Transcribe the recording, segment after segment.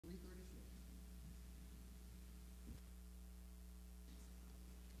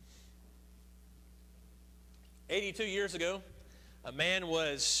82 years ago, a man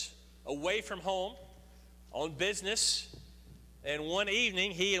was away from home on business, and one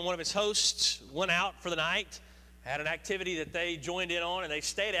evening he and one of his hosts went out for the night, had an activity that they joined in on, and they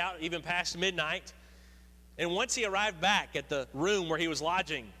stayed out even past midnight. And once he arrived back at the room where he was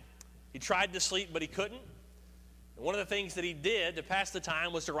lodging, he tried to sleep, but he couldn't. And one of the things that he did to pass the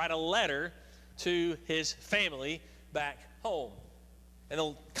time was to write a letter to his family back home. And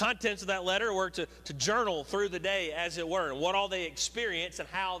the contents of that letter were to journal through the day, as it were, and what all they experienced and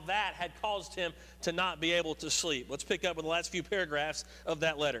how that had caused him to not be able to sleep. Let's pick up with the last few paragraphs of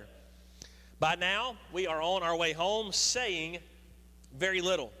that letter. By now, we are on our way home, saying very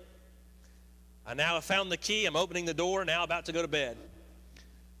little. I now have found the key. I'm opening the door, now about to go to bed.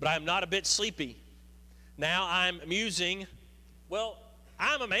 But I am not a bit sleepy. Now I'm musing, well,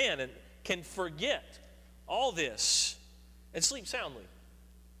 I'm a man and can forget all this and sleep soundly.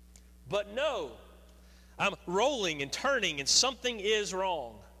 But no, I'm rolling and turning and something is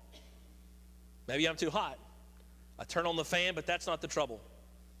wrong. Maybe I'm too hot. I turn on the fan, but that's not the trouble.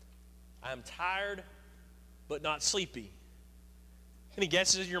 I'm tired, but not sleepy. Any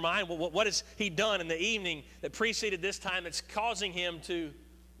guesses in your mind? Well, what has he done in the evening that preceded this time that's causing him to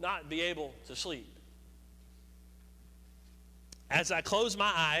not be able to sleep? As I close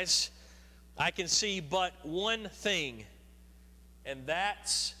my eyes, I can see but one thing, and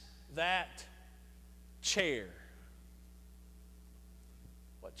that's that chair.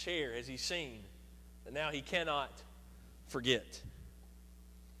 What chair has he seen that now he cannot forget?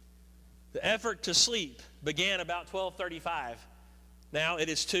 The effort to sleep began about 12:35. Now it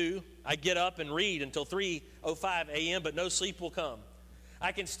is 2. I get up and read until 3:05 a.m., but no sleep will come.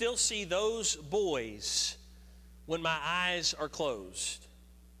 I can still see those boys when my eyes are closed.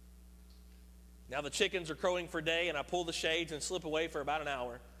 Now the chickens are crowing for day, and I pull the shades and slip away for about an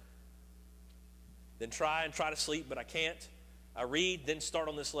hour. Then try to sleep, but I can't. I read, then start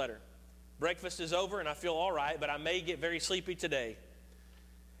on this letter. Breakfast is over, and I feel all right, but I may get very sleepy today.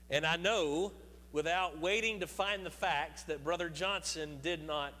 And I know, without waiting to find the facts, that Brother Johnson did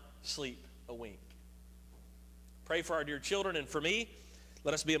not sleep a wink. Pray for our dear children and for me.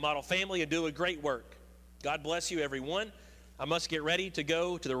 Let us be a model family and do a great work. God bless you, everyone. I must get ready to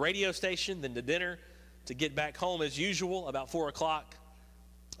go to the radio station, then to dinner, to get back home as usual about 4 o'clock.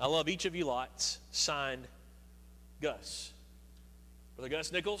 I love each of you lots. Signed, Gus. Brother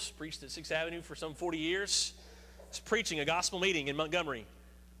Gus Nichols preached at 6th Avenue for some 40 years. He's preaching a gospel meeting in Montgomery,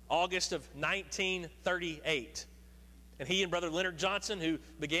 August of 1938. And he and Brother Leonard Johnson, who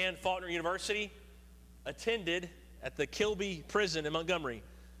began Faulkner University, attended at the Kilby prison in Montgomery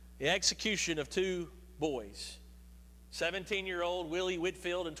the execution of 2 boys, 17-year-old Willie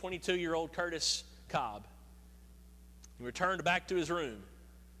Whitfield and 22-year-old Curtis Cobb. He returned back to his room.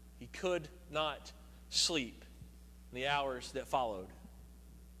 He could not sleep in the hours that followed.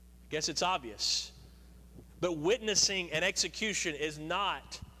 I guess it's obvious. But witnessing an execution is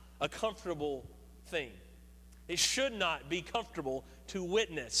not a comfortable thing. It should not be comfortable to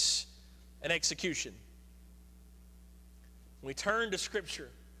witness an execution. When we turn to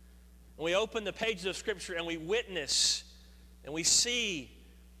Scripture, and we open the pages of Scripture, and we witness, and we see,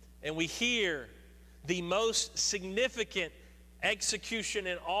 and we hear the most significant execution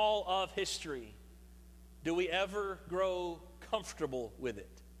in all of history, do we ever grow comfortable with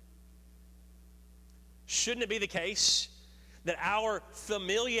it? Shouldn't it be the case that our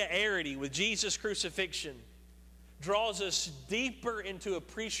familiarity with Jesus' crucifixion draws us deeper into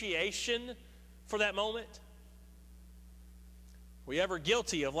appreciation for that moment? Are we ever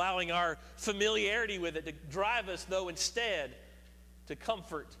guilty of allowing our familiarity with it to drive us, though, instead to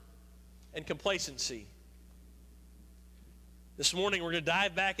comfort and complacency? This morning, we're going to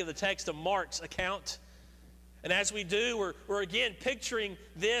dive back in the text of Mark's account. And as we do, we're again picturing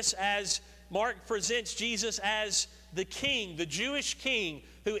this as Mark presents Jesus as the king, the Jewish king,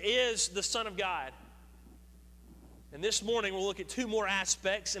 who is the Son of God. And this morning, we'll look at 2 more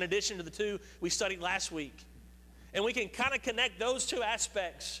aspects in addition to the 2 we studied last week. And we can kind of connect those 2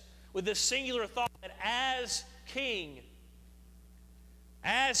 aspects with this singular thought that as king,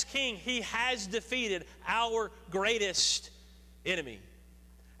 he has defeated our greatest enemy.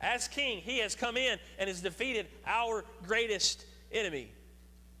 As king, he has come in and has defeated our greatest enemy.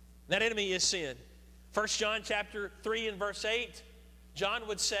 That enemy is sin. 1 John chapter 3 and verse 8, John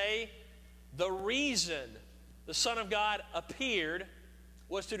would say, the reason the Son of God appeared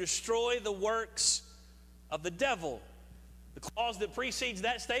was to destroy the works of the devil. The clause that precedes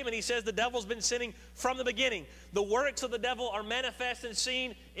that statement, he says the devil's been sinning from the beginning. The works of the devil are manifest and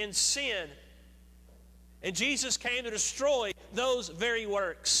seen in sin. And Jesus came to destroy those very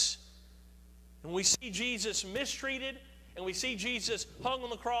works. And we see Jesus mistreated, and we see Jesus hung on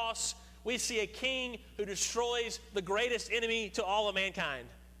the cross. We see a king who destroys the greatest enemy to all of mankind.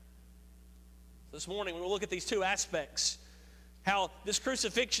 This morning, we will look at these two aspects. How this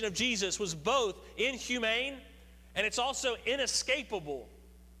crucifixion of Jesus was both inhumane, and it's also inescapable.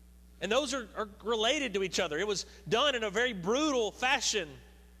 And those are related to each other. It was done in a very brutal fashion,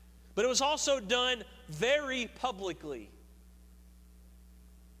 but it was also done very publicly.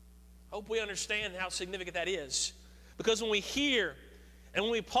 Hope we understand how significant that is. Because when we hear and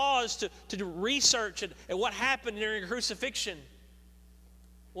when we pause to research at what happened during the crucifixion,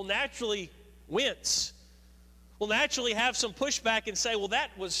 we'll naturally wince. We'll naturally have some pushback and say, well,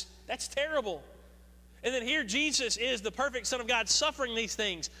 that's terrible. And then here Jesus is the perfect Son of God suffering these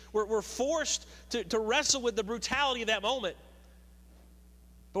things. We're forced to wrestle with the brutality of that moment.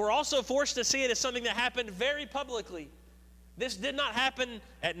 But we're also forced to see it as something that happened very publicly. This did not happen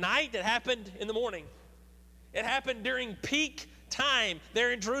at night. It happened in the morning. It happened during peak time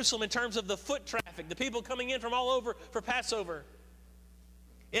there in Jerusalem in terms of the foot traffic, the people coming in from all over for Passover.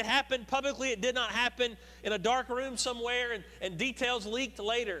 It happened publicly. It did not happen in a dark room somewhere and details leaked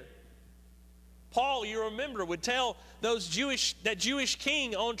later. Paul, you remember, would tell that Jewish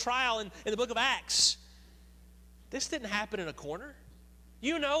king on trial in the book of Acts, this didn't happen in a corner.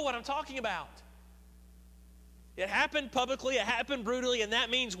 You know what I'm talking about. It happened publicly, it happened brutally, and that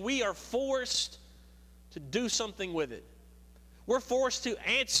means we are forced to do something with it. We're forced to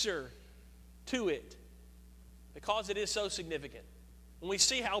answer to it because it is so significant. When we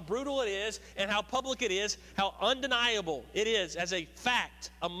see how brutal it is and how public it is, how undeniable it is as a fact,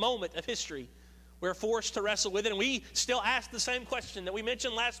 a moment of history, we're forced to wrestle with it. And we still ask the same question that we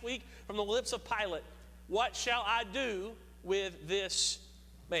mentioned last week from the lips of Pilate. What shall I do with this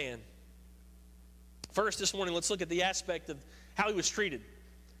man? First, this morning, let's look at the aspect of how he was treated.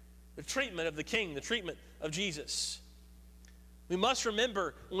 The treatment of the king, the treatment of Jesus. We must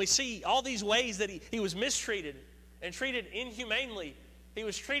remember when we see all these ways that he was mistreated and treated inhumanely, he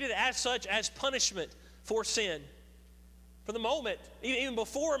was treated as such as punishment for sin. From the moment, even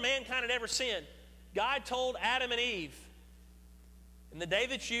before mankind had ever sinned, God told Adam and Eve, in the day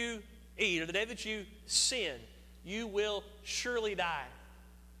that you eat or the day that you sin, you will surely die.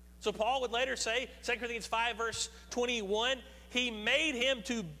 So Paul would later say, 2 Corinthians 5 verse 21, he made him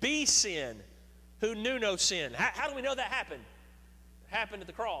to be sin who knew no sin. How do we know that happened? It happened at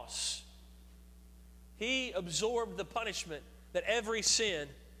the cross. He absorbed the punishment that every sin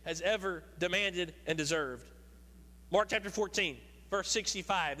has ever demanded and deserved. Mark chapter 14, verse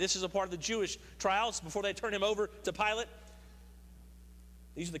 65. This is a part of the Jewish trials before they turn him over to Pilate.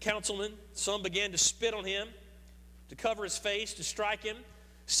 These are the councilmen. Some began to spit on him, to cover his face, to strike him,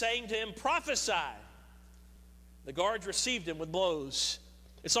 saying to him, prophesy. The guards received him with blows.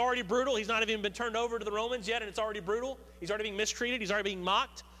 It's already brutal. He's not even been turned over to the Romans yet, and it's already brutal. He's already being mistreated. He's already being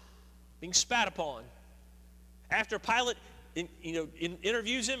mocked, being spat upon. After Pilate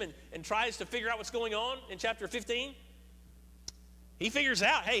interviews him and tries to figure out what's going on in chapter 15, he figures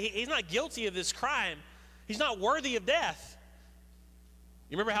out, hey, he's not guilty of this crime. He's not worthy of death.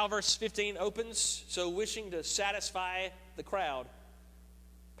 You remember how verse 15 opens? So wishing to satisfy the crowd,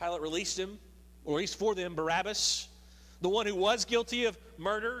 Pilate released him, or at least for them, Barabbas, the one who was guilty of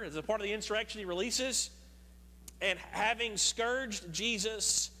murder as a part of the insurrection. He releases, and having scourged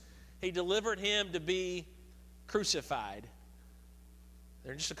Jesus, he delivered him to be crucified.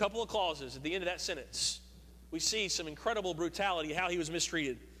 There are just a couple of clauses at the end of that sentence. We see some incredible brutality, how he was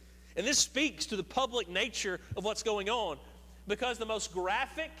mistreated. And this speaks to the public nature of what's going on, because the most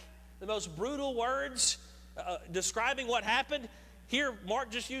graphic, the most brutal words describing what happened, here Mark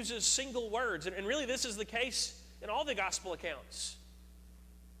just uses single words. And really this is the case in all the gospel accounts.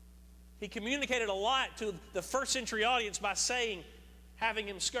 He communicated a lot to the first century audience by saying, having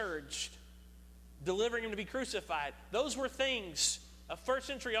him scourged, delivering him to be crucified. Those were things a first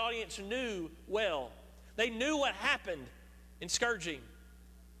century audience knew well. They knew what happened in scourging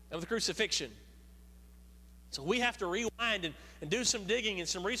of the crucifixion. So we have to rewind and do some digging and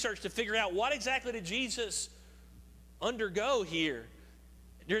some research to figure out what exactly did Jesus undergo here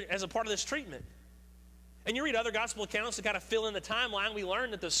as a part of this treatment. And you read other gospel accounts to kind of fill in the timeline. We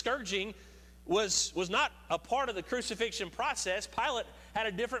learn that the scourging was not a part of the crucifixion process. Pilate had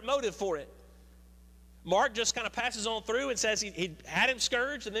a different motive for it. Mark just kind of passes on through and says he had him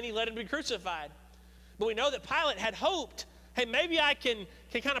scourged and then he let him be crucified. But we know that Pilate had hoped, hey, maybe I can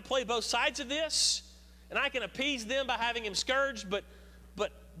kind of play both sides of this, and I can appease them by having him scourged, but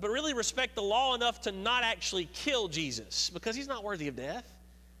really respect the law enough to not actually kill Jesus, because he's not worthy of death.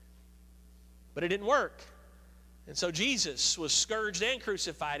 But it didn't work. And so Jesus was scourged and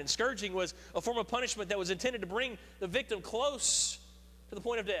crucified. And scourging was a form of punishment that was intended to bring the victim close to the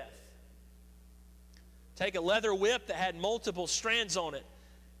point of death. Take a leather whip that had multiple strands on it.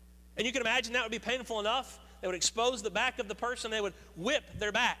 And you can imagine that would be painful enough. They would expose the back of the person. They would whip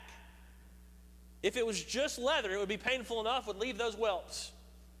their back. If it was just leather, it would be painful enough, would leave those whelps.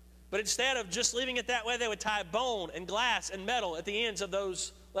 But instead of just leaving it that way, they would tie bone and glass and metal at the ends of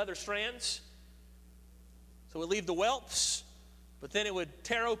those leather strands. So it would leave the whelps, but then it would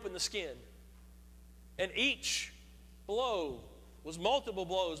tear open the skin. And each blow was multiple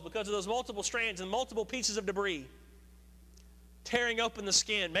blows because of those multiple strands and multiple pieces of debris. Tearing open the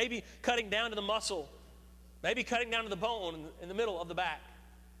skin, maybe cutting down to the muscle, maybe cutting down to the bone in the middle of the back.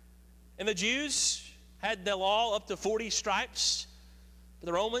 And the Jews had the law up to 40 stripes. But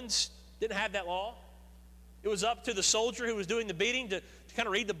the Romans didn't have that law. It was up to the soldier who was doing the beating to kind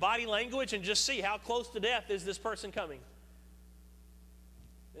of read the body language and just see how close to death is this person coming.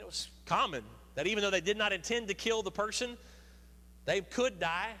 And it was common that even though they did not intend to kill the person, they could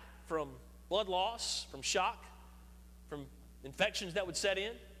die from blood loss, from shock, from infections that would set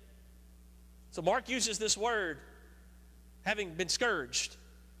in. So Mark uses this word, having been scourged,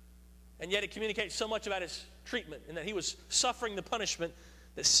 and yet it communicates so much about his treatment and that he was suffering the punishment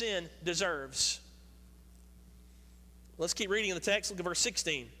that sin deserves. Let's keep reading in the text. Look at verse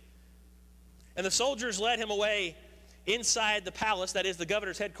 16. And the soldiers led him away inside the palace, that is the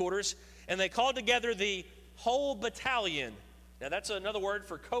governor's headquarters, and they called together the whole battalion. Now that's another word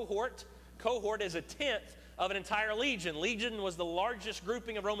for cohort. Cohort is a tenth of an entire legion. Legion was the largest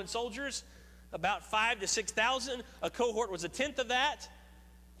grouping of Roman soldiers, about 5,000 to 6,000. A cohort was a tenth of that.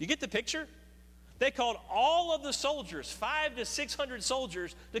 You get the picture? They called all of the soldiers, 500 to 600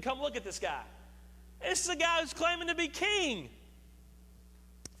 soldiers, to come look at this guy. This is a guy who's claiming to be king.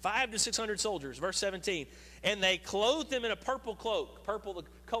 500 to 600 soldiers. Verse 17. And they clothed him in a purple cloak, purple the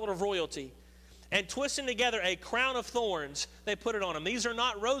color of royalty, and twisting together a crown of thorns, they put it on him. These are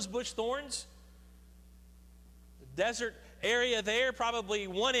not rosebush thorns. The desert area there, probably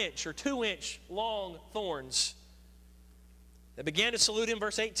 1 inch or 2 inch long thorns. They began to salute him.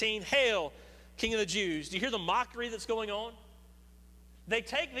 Verse 18. Hail, King of the Jews. Do you hear the mockery that's going on? They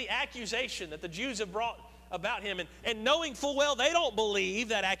take the accusation that the Jews have brought about him, and knowing full well they don't believe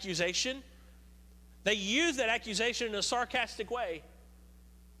that accusation, they use that accusation in a sarcastic way.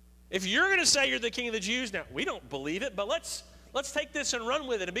 If you're going to say you're the King of the Jews, now we don't believe it, but let's take this and run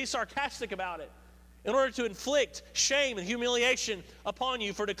with it and be sarcastic about it in order to inflict shame and humiliation upon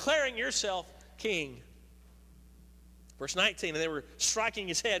you for declaring yourself king. Verse 19, and they were striking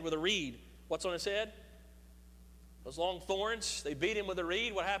his head with a reed. What's on his head? Those long thorns. They beat him with a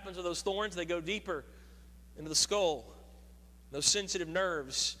reed. What happens to those thorns? They go deeper into the skull. Those sensitive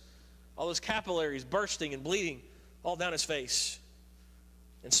nerves, all those capillaries bursting and bleeding all down his face.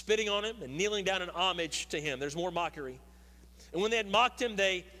 And spitting on him and kneeling down in homage to him. There's more mockery. And when they had mocked him,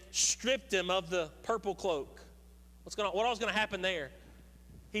 they stripped him of the purple cloak. What all's going to happen there?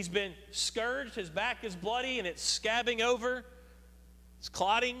 He's been scourged. His back is bloody and it's scabbing over. It's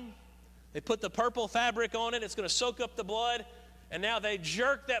clotting. They put the purple fabric on it. It's going to soak up the blood. And now they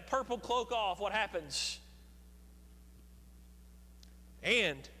jerk that purple cloak off. What happens?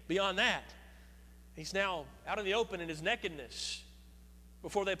 And beyond that, he's now out in the open in his nakedness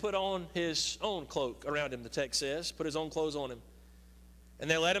before they put on his own cloak around him, the text says. Put his own clothes on him. And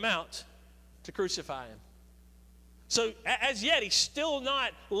they let him out to crucify him. So as yet, he's still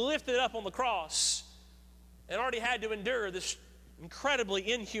not lifted up on the cross and already had to endure this incredibly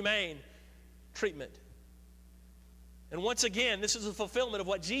inhumane treatment. And once again, this is a fulfillment of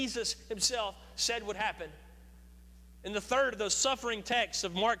what Jesus himself said would happen. In the third of those suffering texts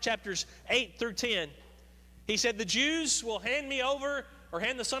of Mark chapters 8 through 10, he said, the Jews will hand me over, or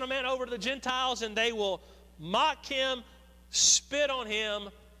hand the Son of Man over to the Gentiles, and they will mock him, spit on him,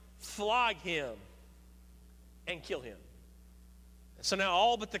 flog him, and kill him. And so now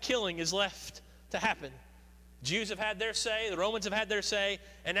all but the killing is left to happen. Jews have had their say, the Romans have had their say,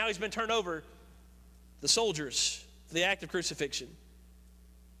 and now he's been turned over to the soldiers for the act of crucifixion.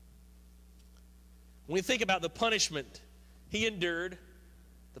 When we think about the punishment he endured,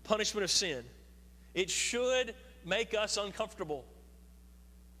 the punishment of sin, it should make us uncomfortable.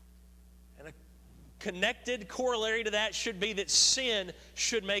 And a connected corollary to that should be that sin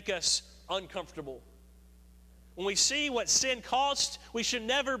should make us uncomfortable. When we see what sin costs, we should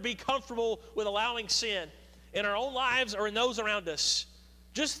never be comfortable with allowing sin in our own lives or in those around us.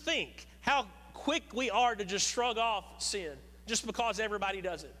 Just think how quick we are to just shrug off sin just because everybody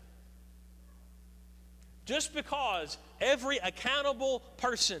does it. Just because every accountable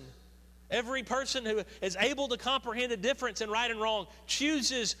person, Every person who is able to comprehend the difference in right and wrong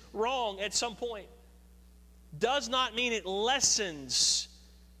chooses wrong at some point. Does not mean it lessens,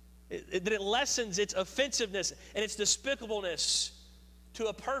 that it lessens its offensiveness and its despicableness to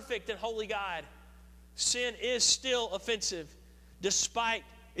a perfect and holy God. Sin is still offensive despite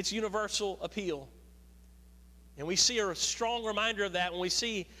its universal appeal. And we see a strong reminder of that when we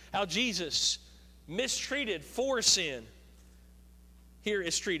see how Jesus, mistreated for sin, here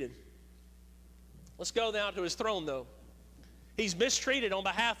is treated. Let's go now to his throne, though. He's mistreated on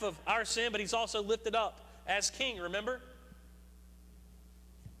behalf of our sin, but he's also lifted up as king, remember?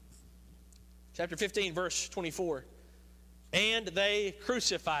 Chapter 15, verse 24. And they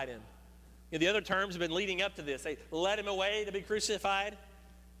crucified him. You know, the other terms have been leading up to this. They led him away to be crucified.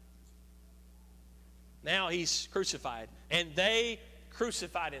 Now he's crucified. And they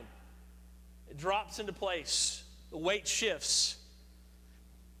crucified him. It drops into place. The weight shifts.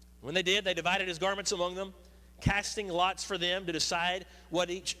 When they did, they divided his garments among them, casting lots for them to decide what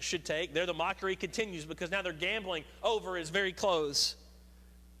each should take. There the mockery continues because now they're gambling over his very clothes.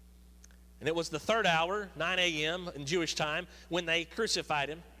 And it was the third hour, 9 a.m. in Jewish time, when they crucified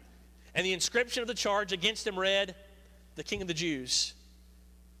him. And the inscription of the charge against him read, "The King of the Jews."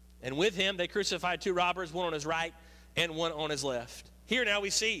 And with him they crucified two robbers, one on his right and one on his left. Here now we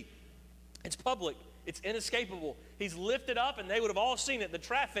see, it's public, it's inescapable. He's lifted up and they would have all seen it. The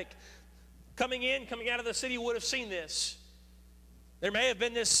traffic coming in, coming out of the city would have seen this. There may have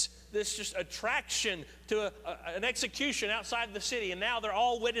been this just attraction to an execution outside the city, and now they're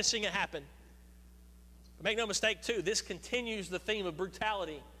all witnessing it happen. But make no mistake, too, this continues the theme of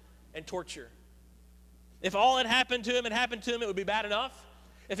brutality and torture. If all had happened to him, it would be bad enough.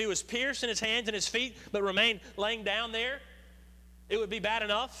 If he was pierced in his hands and his feet, but remained laying down there, it would be bad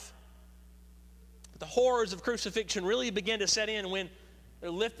enough. But the horrors of crucifixion really begin to set in when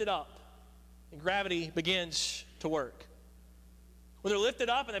they're lifted up and gravity begins to work. When they're lifted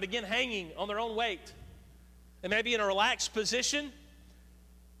up and they begin hanging on their own weight, they may be in a relaxed position,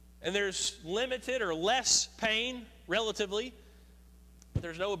 and there's limited or less pain, relatively, but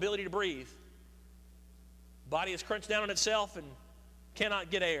there's no ability to breathe. The body is crunched down on itself and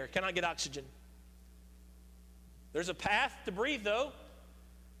cannot get air, cannot get oxygen. There's a path to breathe, though,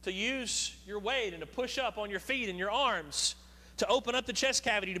 to use your weight and to push up on your feet and your arms, to open up the chest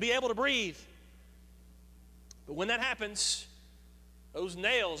cavity, to be able to breathe. But when that happens, those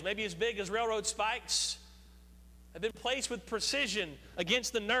nails, maybe as big as railroad spikes, have been placed with precision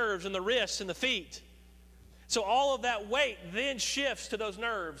against the nerves and the wrists and the feet. So all of that weight then shifts to those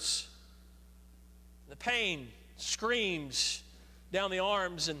nerves. The pain screams down the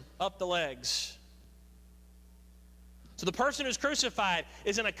arms and up the legs. So the person who's crucified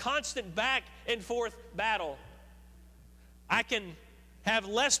is in a constant back and forth battle. I can have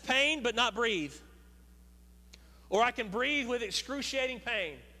less pain but not breathe. Or I can breathe with excruciating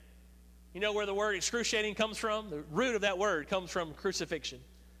pain. You know where the word excruciating comes from? The root of that word comes from crucifixion.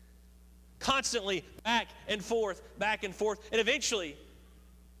 Constantly back and forth, back and forth. And eventually,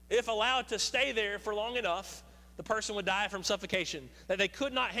 if allowed to stay there for long enough, the person would die from suffocation. That they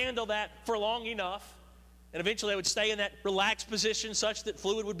could not handle that for long enough. And eventually they would stay in that relaxed position such that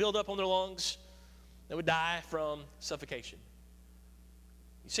fluid would build up on their lungs. They would die from suffocation.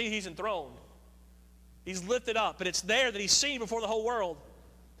 You see, he's enthroned. He's lifted up, but it's there that he's seen before the whole world.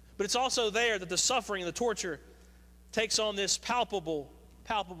 But it's also there that the suffering and the torture takes on this palpable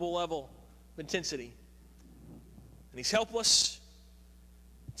level of intensity. And he's helpless.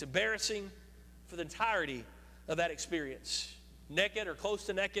 It's embarrassing for the entirety of that experience. Naked or close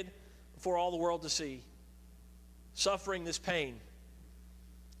to naked before all the world to see. Suffering this pain.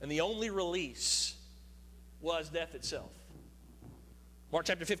 And the only release was death itself. Mark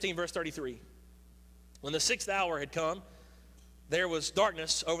chapter 15, verse 33. When the 6th hour had come, there was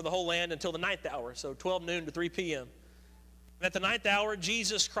darkness over the whole land until the 9th hour, so 12 noon to 3 p.m. And at the 9th hour,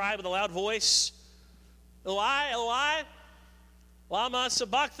 Jesus cried with a loud voice, "Eli, Eli, lama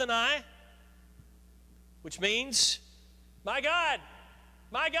sabachthani," which means, my God,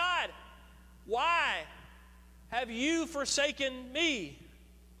 why have you forsaken me?"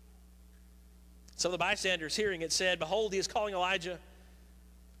 Some of the bystanders hearing it said, "Behold, he is calling Elijah."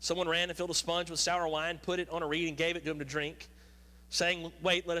 Someone ran and filled a sponge with sour wine, put it on a reed, and gave it to him to drink, saying,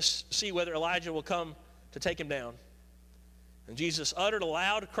 "Wait, let us see whether Elijah will come to take him down." And Jesus uttered a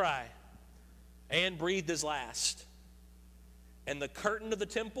loud cry and breathed his last. And the curtain of the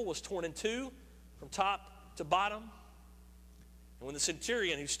temple was torn in two from top to bottom. And when the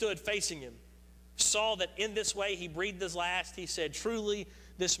centurion who stood facing him saw that in this way he breathed his last, he said, "Truly,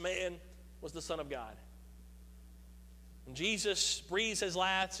 this man was the Son of God." When Jesus breathes his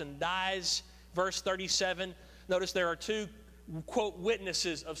last and dies, verse 37, notice there are two, quote,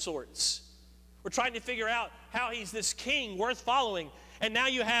 witnesses of sorts. We're trying to figure out how he's this king worth following. And now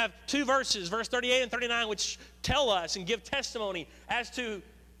you have two verses, verse 38 and 39, which tell us and give testimony as to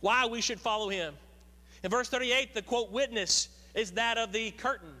why we should follow him. In verse 38, the, quote, witness is that of the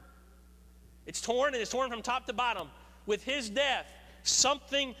curtain. It's torn, and it's torn from top to bottom. With his death,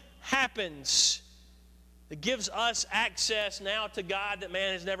 something happens that gives us access now to God that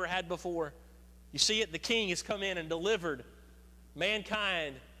man has never had before. You see it, the king has come in and delivered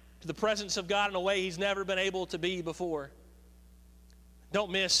mankind to the presence of God in a way he's never been able to be before.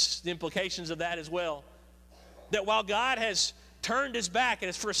 Don't miss the implications of that as well. That while God has turned his back and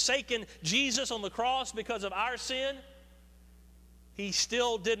has forsaken Jesus on the cross because of our sin, he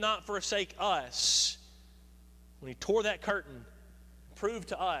still did not forsake us. When he tore that curtain, proved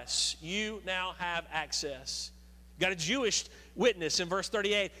to us, you now have access. You got a Jewish witness in verse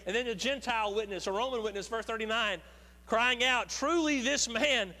 38, and then a Gentile witness, a Roman witness, verse 39, crying out, truly this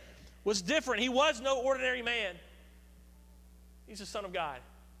man was different. He was no ordinary man. He's the Son of God.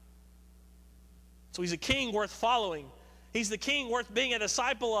 So he's a king worth following. He's the king worth being a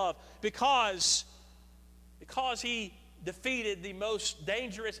disciple of because he defeated the most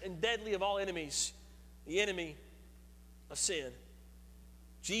dangerous and deadly of all enemies, the enemy of sin.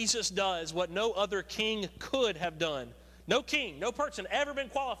 Jesus does what no other king could have done. No king, no person ever been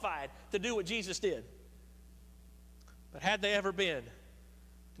qualified to do what Jesus did. But had they ever been,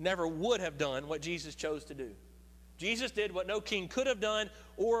 never would have done what Jesus chose to do. Jesus did what no king could have done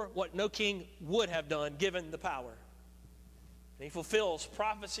or what no king would have done given the power. And he fulfills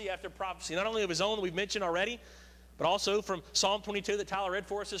prophecy after prophecy, not only of his own that we've mentioned already, but also from Psalm 22 that Tyler read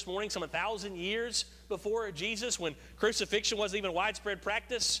for us this morning, some 1,000 years before Jesus, when crucifixion wasn't even widespread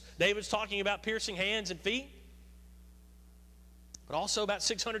practice. David's talking about piercing hands and feet. But also about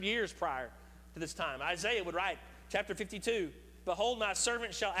 600 years prior to this time, Isaiah would write, chapter 52, behold, my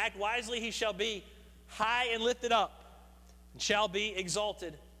servant shall act wisely, he shall be high and lifted up, and shall be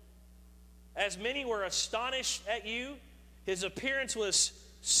exalted. As many were astonished at you, his appearance was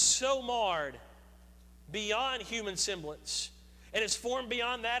so marred beyond human semblance, and his form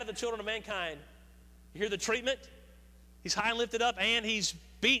beyond that of the children of mankind. You hear the treatment? He's high and lifted up, and he's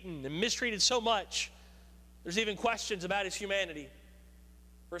beaten and mistreated so much. There's even questions about his humanity.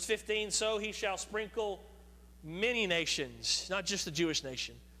 Verse 15, so he shall sprinkle many nations, not just the Jewish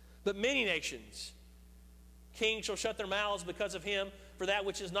nation, but many nations. Kings shall shut their mouths because of him, for that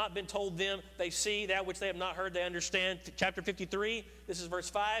which has not been told them they see, that which they have not heard they understand. Chapter 53, this is verse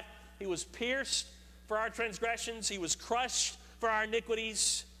 5. He was pierced for our transgressions, he was crushed for our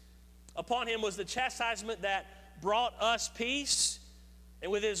iniquities. Upon him was the chastisement that brought us peace,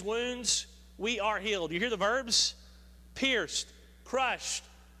 and with his wounds we are healed. You hear the verbs? Pierced, crushed,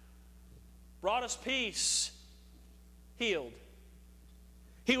 brought us peace, healed.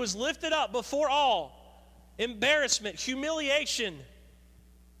 He was lifted up before all. Embarrassment, humiliation,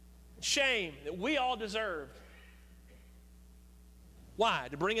 shame that we all deserved. Why?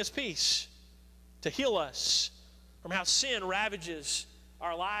 To bring us peace, to heal us from how sin ravages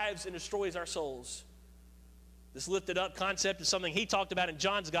our lives and destroys our souls. This lifted up concept is something he talked about in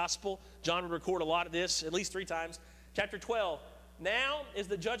John's gospel. John would record a lot of this, at least 3 times. Chapter 12, now is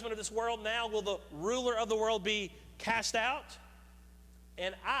the judgment of this world. Now will the ruler of the world be cast out.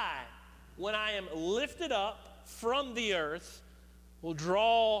 And I, when I am lifted up from the earth, will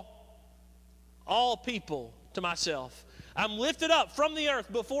draw all people to myself. I'm lifted up from the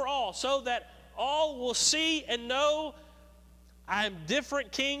earth before all, so that all will see and know I am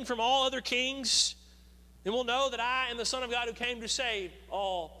different king from all other kings, and will know that I am the Son of God who came to save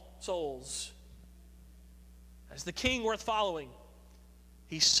all souls. As the king worth following,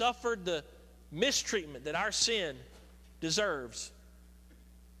 he suffered the mistreatment that our sin deserves.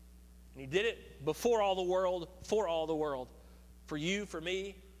 And he did it before all the world, for all the world. For you, for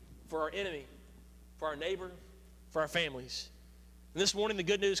me, for our enemy, for our neighbor, for our families. And this morning the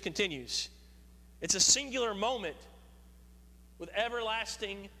good news continues. It's a singular moment with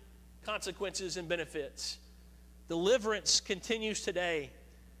everlasting consequences and benefits. Deliverance continues today.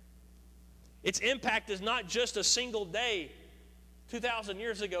 Its impact is not just a single day 2,000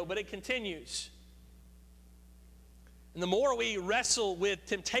 years ago, but it continues. And the more we wrestle with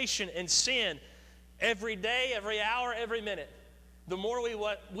temptation and sin every day, every hour, every minute, the more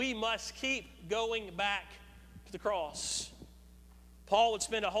we must keep going back to the cross. Paul would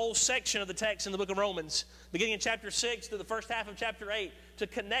spend a whole section of the text in the book of Romans, beginning in chapter 6 to the first half of chapter 8, to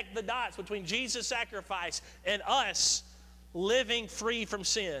connect the dots between Jesus' sacrifice and us living free from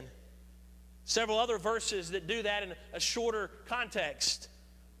sin. Several other verses that do that in a shorter context.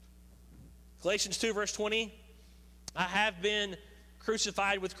 Galatians 2, verse 20, I have been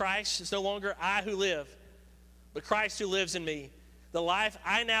crucified with Christ. It's no longer I who live, but Christ who lives in me. The life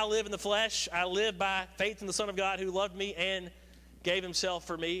I now live in the flesh, I live by faith in the Son of God who loved me and gave himself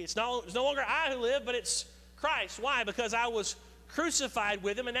for me. It's no longer I who live, but it's Christ. Why? Because I was crucified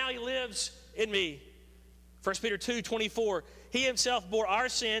with him, and now he lives in me. 1 Peter 2, 24, he himself bore our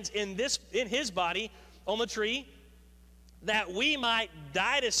sins in his body on the tree, that we might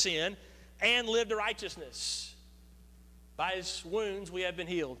die to sin and live to righteousness. By his wounds we have been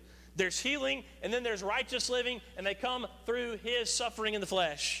healed. There's healing, and then there's righteous living, and they come through his suffering in the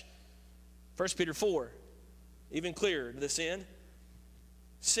flesh. 1 Peter 4, even clearer to this end.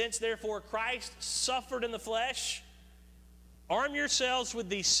 Since therefore Christ suffered in the flesh, arm yourselves with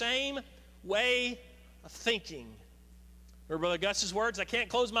the same way of thinking. Remember Brother Gus's words? I can't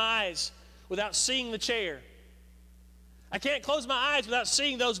close my eyes without seeing the chair. I can't close my eyes without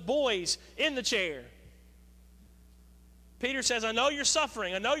seeing those boys in the chair. Peter says, I know you're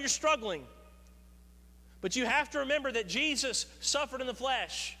suffering. I know you're struggling. But you have to remember that Jesus suffered in the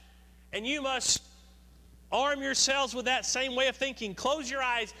flesh. And you must arm yourselves with that same way of thinking. Close your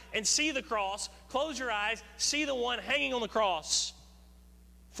eyes and see the cross. Close your eyes, see the one hanging on the cross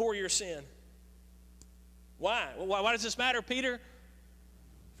for your sin. Why? Why does this matter, Peter?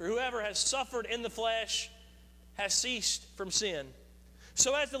 For whoever has suffered in the flesh has ceased from sin,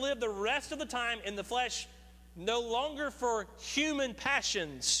 so as to live the rest of the time in the flesh, no longer for human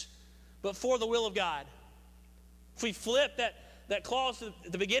passions, but for the will of God. If we flip that clause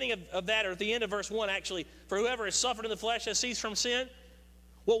at the beginning of that, or at the end of verse 1, actually, for whoever has suffered in the flesh has ceased from sin.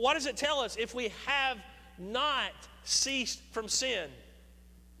 Well, what does it tell us? If we have not ceased from sin,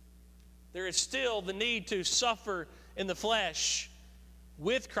 there is still the need to suffer in the flesh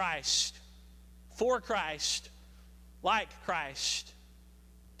with Christ, for Christ, like Christ.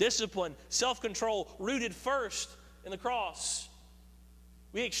 Discipline, self-control, rooted first in the cross.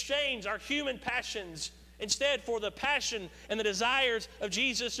 We exchange our human passions instead for the passion and the desires of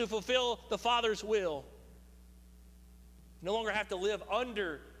Jesus to fulfill the Father's will. No longer have to live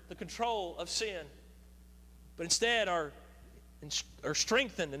under the control of sin, but instead are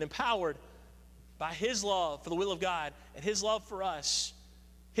strengthened and empowered by his love for the will of God and his love for us,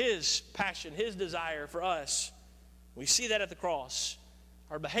 his passion, his desire for us. We see that at the cross.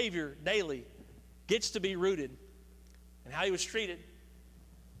 Our behavior daily gets to be rooted in how he was treated,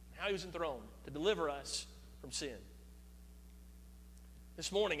 how he was enthroned to deliver us from sin.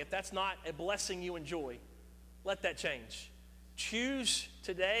 This morning, if that's not a blessing you enjoy, let that change. Choose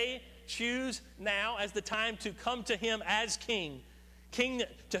today, choose now as the time to come to him as King. King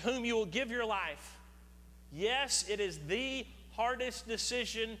to whom you will give your life. Yes, it is the hardest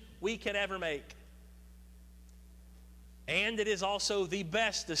decision we can ever make. And it is also the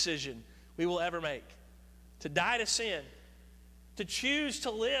best decision we will ever make. To die to sin, to choose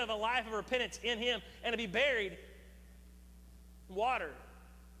to live a life of repentance in him, and to be buried in water,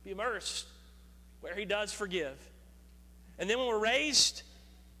 be immersed where he does forgive. And then when we're raised,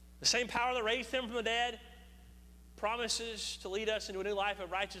 the same power that raised him from the dead promises to lead us into a new life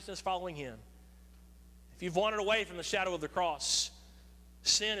of righteousness following him. If you've wandered away from the shadow of the cross,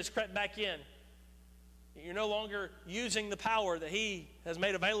 sin has crept back in. You're no longer using the power that he has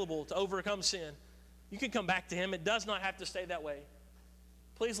made available to overcome sin. You can come back to him. It does not have to stay that way.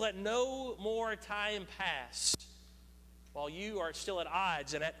 Please let no more time pass while you are still at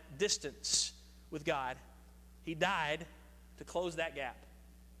odds and at distance with God. He died to close that gap.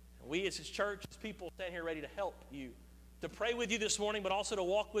 And we as his church, as people, stand here ready to help you, to pray with you this morning, but also to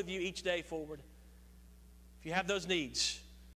walk with you each day forward. If you have those needs,